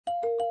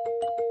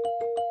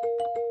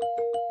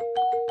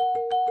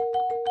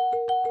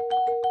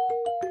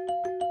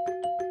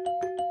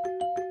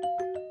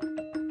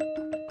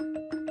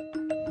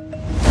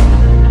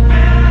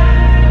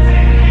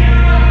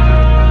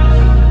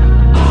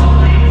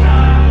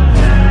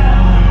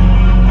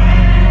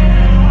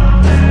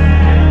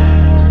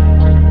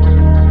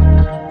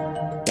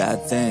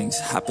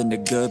things happen to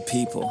good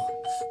people.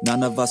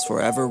 None of us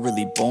were ever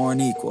really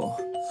born equal.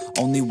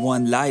 Only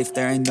one life,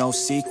 there ain't no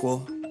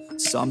sequel.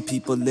 Some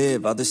people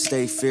live, others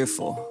stay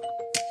fearful.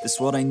 This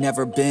world ain't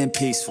never been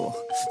peaceful.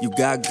 You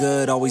got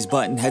good, always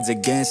butting heads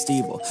against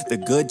evil. The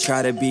good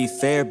try to be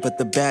fair, but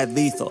the bad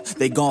lethal.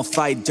 They gon'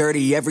 fight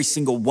dirty, every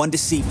single one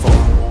deceitful.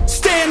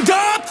 Stand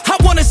up, I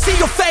wanna see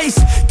your face.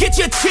 Get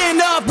your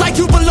chin up like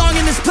you belong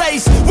in this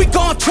place. We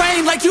gon'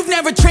 train like you've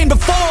never trained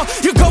before.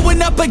 You're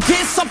going up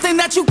against something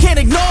that you can't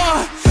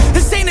ignore.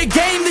 This ain't a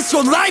game, this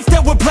your life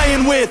that we're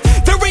playing with.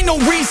 There ain't no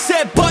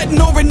reset button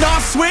or an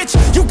off switch.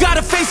 You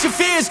gotta face your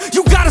fears,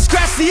 you gotta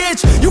scratch the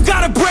itch. You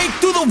gotta break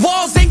through the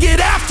walls and get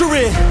after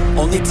it.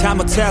 Only time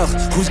will tell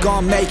who's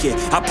gonna make it.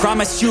 I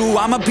promise you,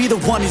 I'ma be the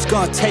one who's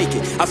gonna take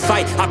it. I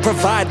fight, I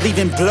provide,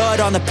 leaving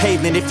blood on the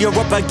pavement. If you're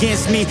up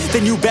against me,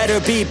 then you better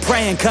be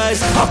praying.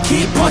 Cause I'll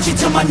keep punching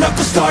till my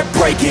knuckles start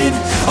breaking.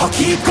 I'll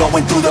keep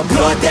going through the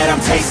blood that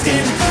I'm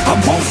tasting. I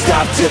won't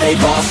stop till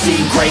they've all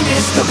seen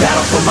greatness. The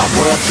battle for my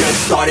world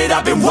just started,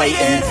 I've been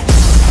waiting.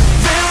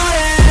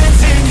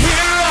 Villains and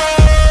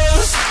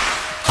heroes,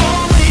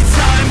 only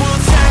time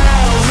will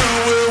tell who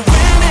will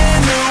win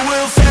and who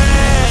will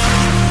fail.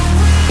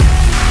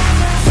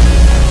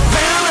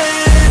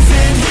 Villains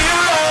and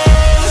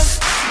heroes,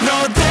 no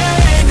there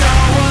ain't no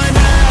one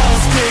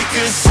else. Pick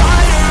a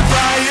side or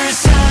by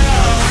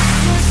yourself.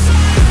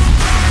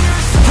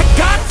 I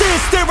got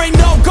this, there ain't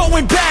no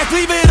going back.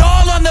 Leave it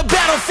all on the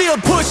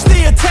battlefield, push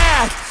the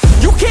attack.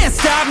 You can't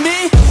stop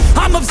me,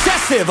 I'm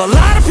obsessive. A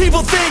lot of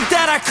people think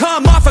that I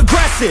come off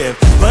aggressive,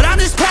 but I'm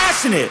just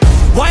passionate.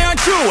 Why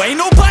aren't you? Ain't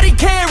nobody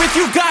care if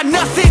you got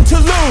nothing to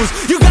lose.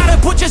 You gotta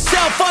put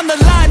yourself on the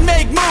line,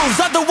 make moves.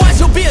 Otherwise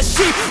you'll be a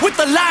sheep with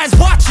the lions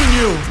watching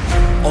you.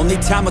 Only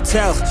time will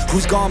tell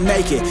who's gonna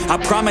make it. I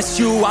promise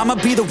you, I'ma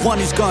be the one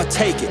who's gonna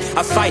take it.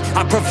 I fight,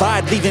 I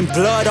provide, leaving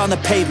blood on the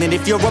pavement.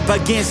 If you're up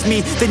against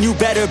me, then you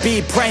better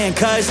be praying.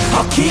 Cause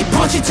I'll keep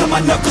punching till my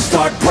knuckles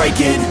start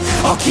breaking.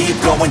 I'll keep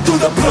going through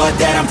the blood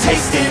that I'm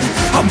tasting.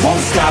 I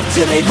won't stop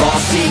till they've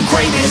all seen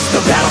greatness. The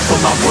battle for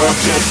my world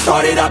just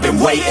started, I've been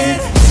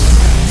waiting.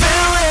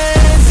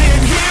 Villains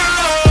and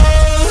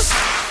heroes,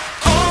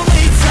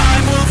 only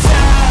time will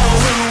tell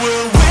who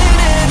will win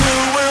and who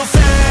will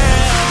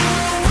fail.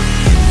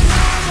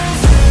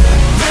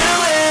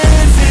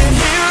 Villains and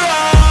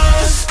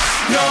heroes,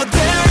 no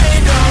there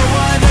ain't no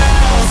one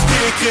else.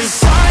 Pick a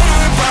side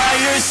or by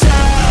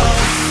yourself.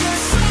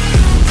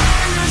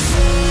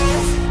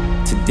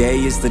 Today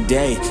is the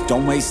day,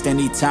 don't waste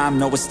any time.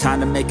 Know it's time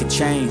to make a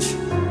change.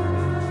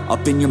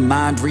 Up in your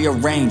mind,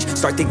 rearrange.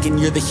 Start thinking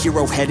you're the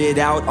hero headed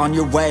out on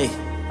your way.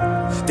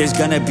 There's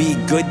gonna be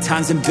good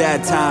times and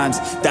bad times.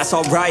 That's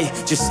alright,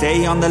 just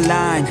stay on the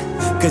line.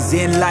 Cause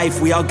in life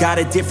we all got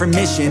a different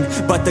mission,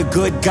 but the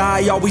good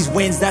guy always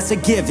wins, that's a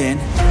given.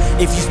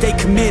 If you stay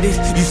committed,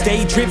 you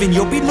stay driven,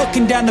 you'll be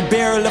looking down the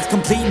barrel of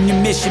completing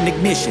your mission.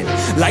 Ignition,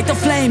 light the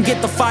flame,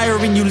 get the fire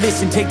and you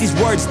listen. Take these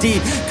words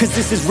deep, cause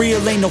this is real,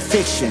 ain't no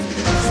fiction.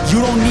 You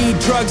don't need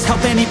drugs,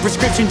 help any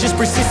prescription. Just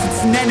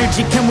persistence and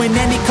energy can win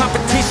any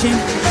competition.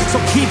 So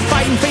keep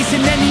fighting,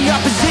 facing any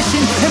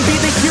opposition, and be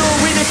the hero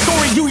in a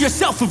story you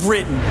yourself have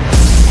written.